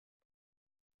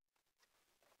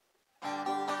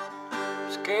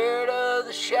scared of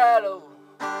the shadow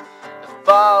that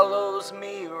follows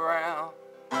me around,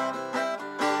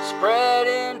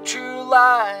 spreading true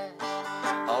lies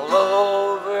all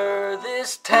over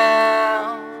this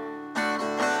town,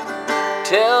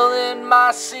 telling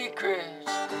my secrets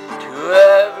to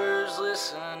whoever's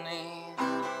listening.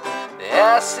 The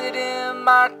acid in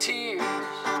my tears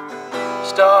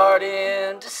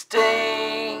starting to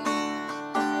sting.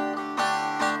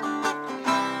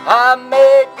 I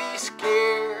may be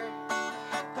scared,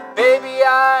 but baby,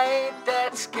 I ain't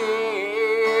that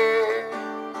scared.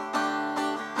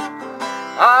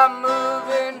 I'm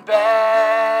moving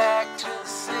back to the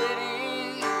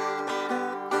city.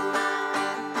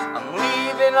 I'm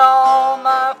leaving all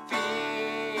my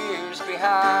fears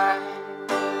behind.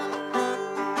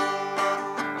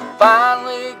 I'm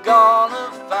finally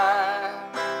gonna find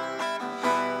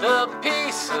the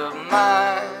peace of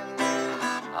mind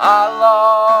I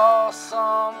lost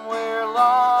somewhere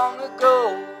long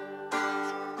ago.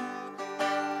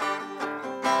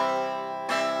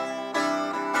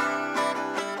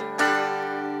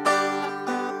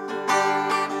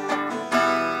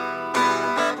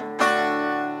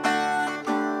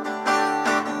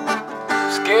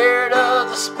 Scared of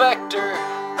the specter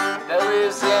that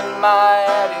lives in my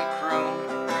attic room.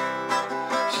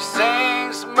 She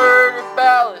sings murder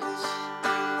ballads,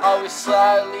 always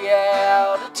slightly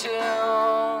out of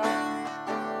tune.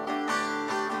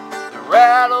 The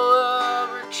rattle of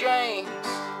her chains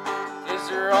is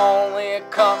her only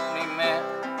accompaniment.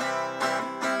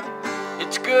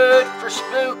 It's good for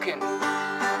spooking,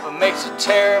 but makes a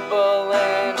terrible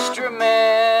instrument.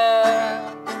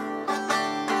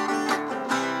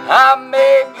 I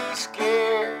may be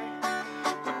scared,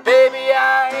 but baby,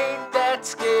 I ain't that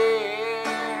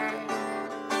scared.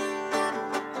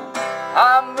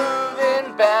 I'm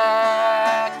moving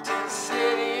back to the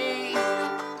city.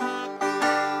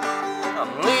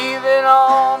 I'm leaving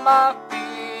all my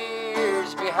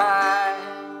fears behind.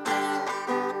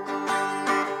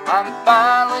 I'm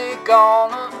finally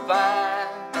gonna find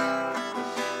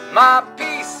my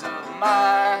peace of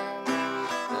mind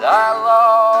that I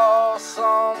lost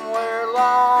somewhere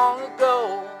long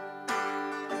ago.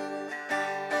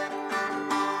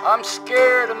 I'm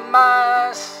scared of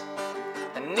mice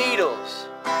and needles.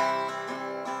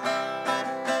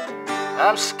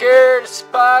 I'm scared of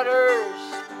spiders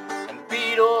and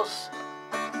beetles.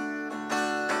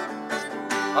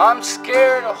 I'm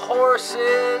scared of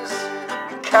horses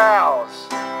and cows,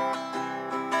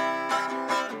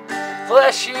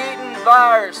 flesh-eating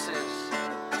viruses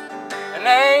and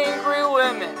angry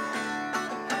women,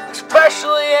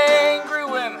 especially angry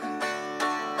women.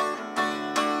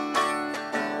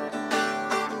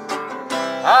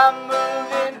 I'm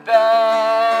moving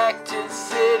back to the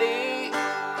city.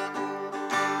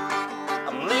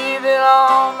 I'm leaving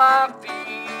all my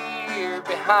fear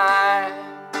behind.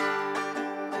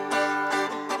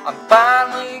 I'm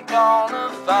finally gonna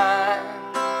find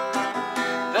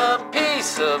the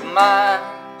peace of mind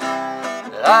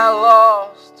that I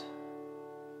lost.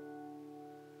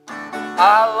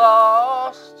 I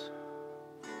lost.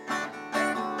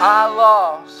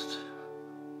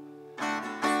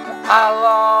 I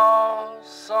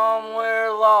lost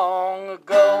somewhere long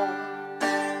ago.